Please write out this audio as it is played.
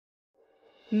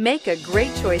Make a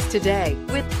great choice today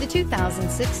with the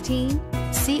 2016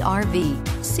 CRV.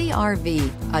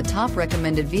 CRV, a top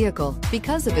recommended vehicle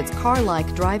because of its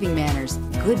car-like driving manners,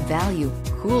 good value,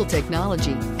 cool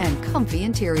technology, and comfy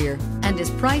interior, and is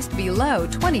priced below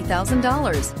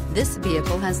 $20,000. This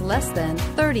vehicle has less than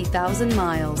 30,000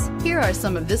 miles. Here are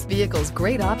some of this vehicle's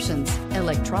great options: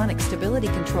 electronic stability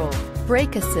control,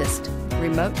 brake assist,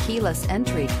 remote keyless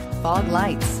entry, fog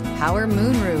lights, power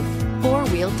moonroof,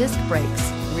 four-wheel disc brakes,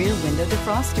 rear window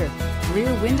defroster,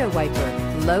 rear window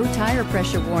wiper, low tire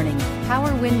pressure warning,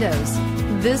 power windows.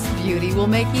 This beauty will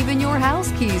make even your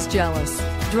house keys jealous.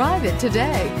 Drive it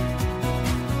today.